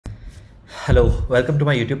Hello, welcome to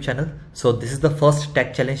my YouTube channel. So this is the first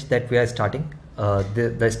tech challenge that we are starting.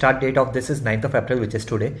 The start date of this is 9th of April, which is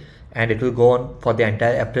today, and it will go on for the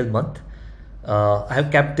entire April month. I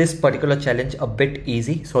have kept this particular challenge a bit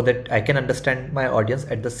easy so that I can understand my audience.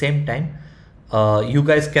 At the same time, you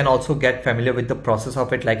guys can also get familiar with the process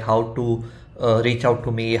of it, like how to reach out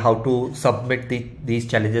to me, how to submit these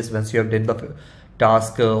challenges once you have done the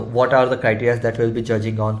task, what are the criteria that we'll be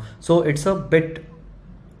judging on. So it's a bit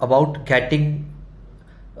about getting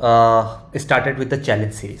started with the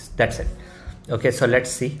challenge series. That's it. Okay, so let's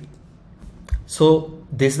see. So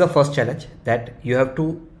this is the first challenge, that you have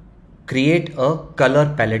to create a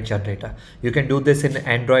color palette generator. You can do this in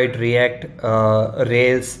Android, React,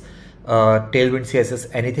 Rails, Tailwind CSS,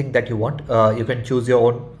 anything that you want. You can choose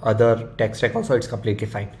your own other tech stack also, it's completely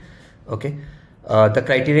fine. Okay. The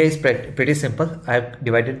criteria is pretty simple. I have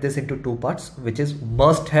divided this into two parts, which is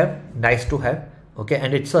must have, nice to have. Okay,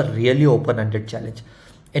 and it's a really open-ended challenge.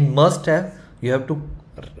 In must have, you have to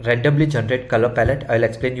randomly generate color palette. I'll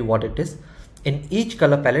explain you what it is. In each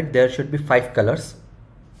color palette, there should be 5 colors,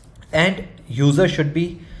 and user should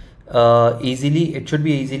be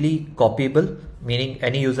easily copyable, meaning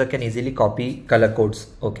any user can easily copy color codes.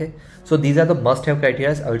 Okay, so these are the must have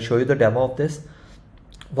criteria. I will show you the demo of this.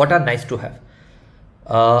 What are nice to have?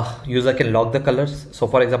 User can lock the colors. So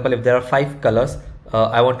for example, if there are 5 colors,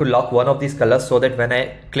 I want to lock one of these colors so that when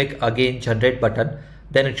I click again generate button,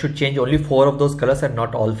 then it should change only 4 of those colors and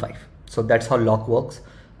not all 5. So that's how lock works.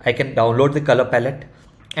 I can download the color palette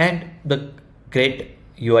and the great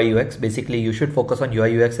UI UX. Basically, you should focus on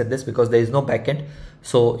UI UX in this because there is no backend.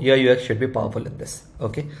 So UI UX should be powerful in this.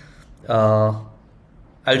 Okay. I'll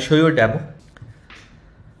show you a demo.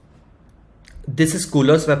 This is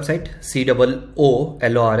Coolors website,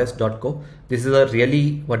 COOLORS.co. This is a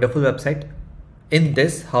really wonderful website. In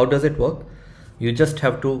this, how does it work? You just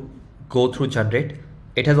have to go through generate.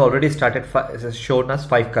 It has already started shown us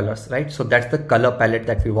 5 colors, right? So that's the color palette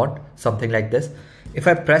that we want, something like this. If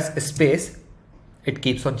I press space, it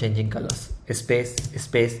keeps on changing colors, space,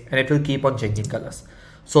 and it will keep on changing colors.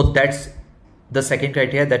 So that's the second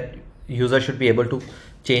criteria, that user should be able to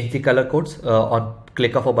change the color codes on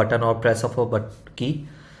click of a button or press of a key.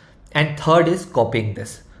 And third is copying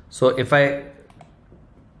this. So if I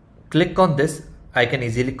click on this, I can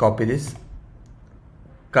easily copy this,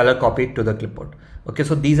 color copy it to the clipboard. Okay,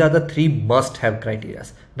 so these are the 3 must have criteria.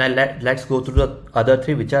 Now let's go through the other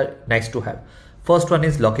 3 which are nice to have. First one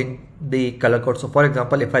is locking the color code. So for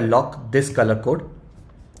example, if I lock this color code,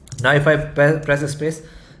 now if I press space,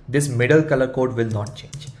 this middle color code will not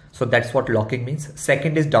change. So that's what locking means.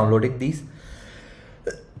 Second is downloading these.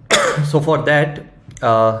 So for that,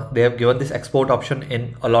 they have given this export option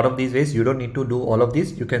in a lot of these ways. You don't need to do all of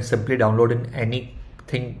these. You can simply download in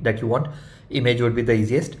anything that you want. Image would be the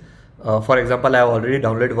easiest. For example, I have already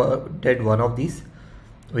downloaded one of these,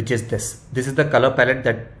 which is this. This is the color palette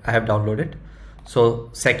that I have downloaded. So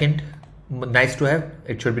second, nice to have,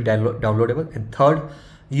 it should be downloadable. And third,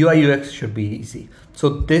 UI UX should be easy. So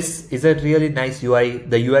this is a really nice UI.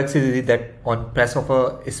 The UX is easy, that on press of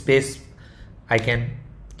a space, I can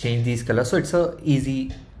change these colors. So it's a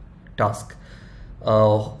easy task.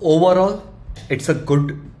 Overall, it's a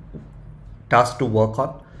good task to work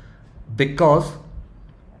on, because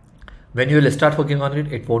when you will start working on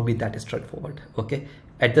it, it won't be that straightforward. Okay.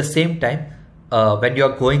 At the same time, when you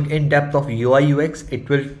are going in depth of UI UX, it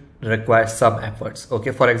will require some efforts.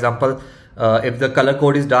 Okay. For example, if the color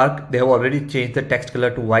code is dark, they have already changed the text color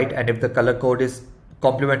to white, and if the color code is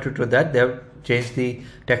complementary to that, they have changed the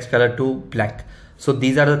text color to black. So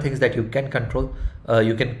these are the things that you can control.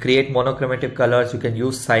 You can create monochromatic colors. You can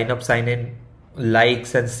use sign up, sign in,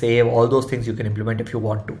 likes and save. All those things you can implement if you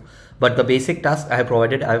want to. But the basic task I have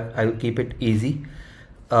provided, I will keep it easy.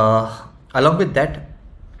 Along with that,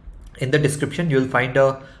 in the description, you will find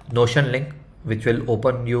a Notion link, which will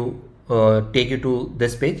take you to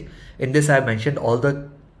this page. In this, I have mentioned all the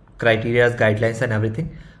criteria, guidelines and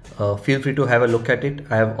everything. Feel free to have a look at it.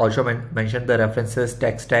 I have also mentioned the references,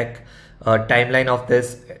 tech stack, timeline of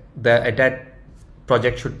this. The entire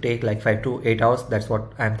project should take like 5 to 8 hours. That's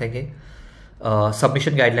what I'm thinking.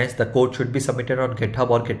 Submission guidelines, the code should be submitted on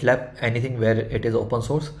GitHub or GitLab, anything where it is open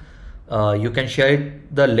source. You can share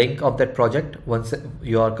the link of that project once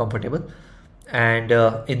you are comfortable. And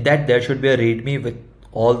in that, there should be a README with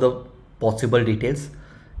all the possible details.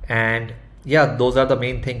 And yeah, those are the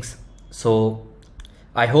main things. So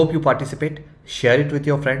I hope you participate, share it with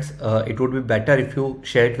your friends. It would be better if you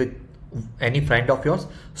share it with any friend of yours,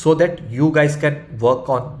 so that you guys can work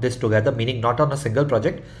on this together, meaning not on a single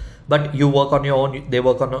project, but you work on your own, they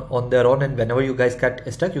work on their own, and whenever you guys get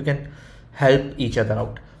stuck, you can help each other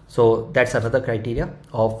out. So that's another criteria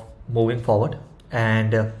of moving forward.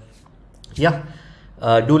 And yeah,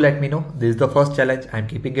 do let me know. This is the first challenge. I'm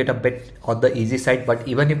keeping it a bit on the easy side, but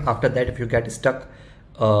even if after that, if you get stuck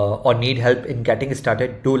or need help in getting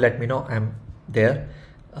started, do let me know. I'm there.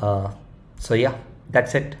 So yeah,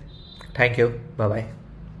 that's it. Thank you. Bye bye.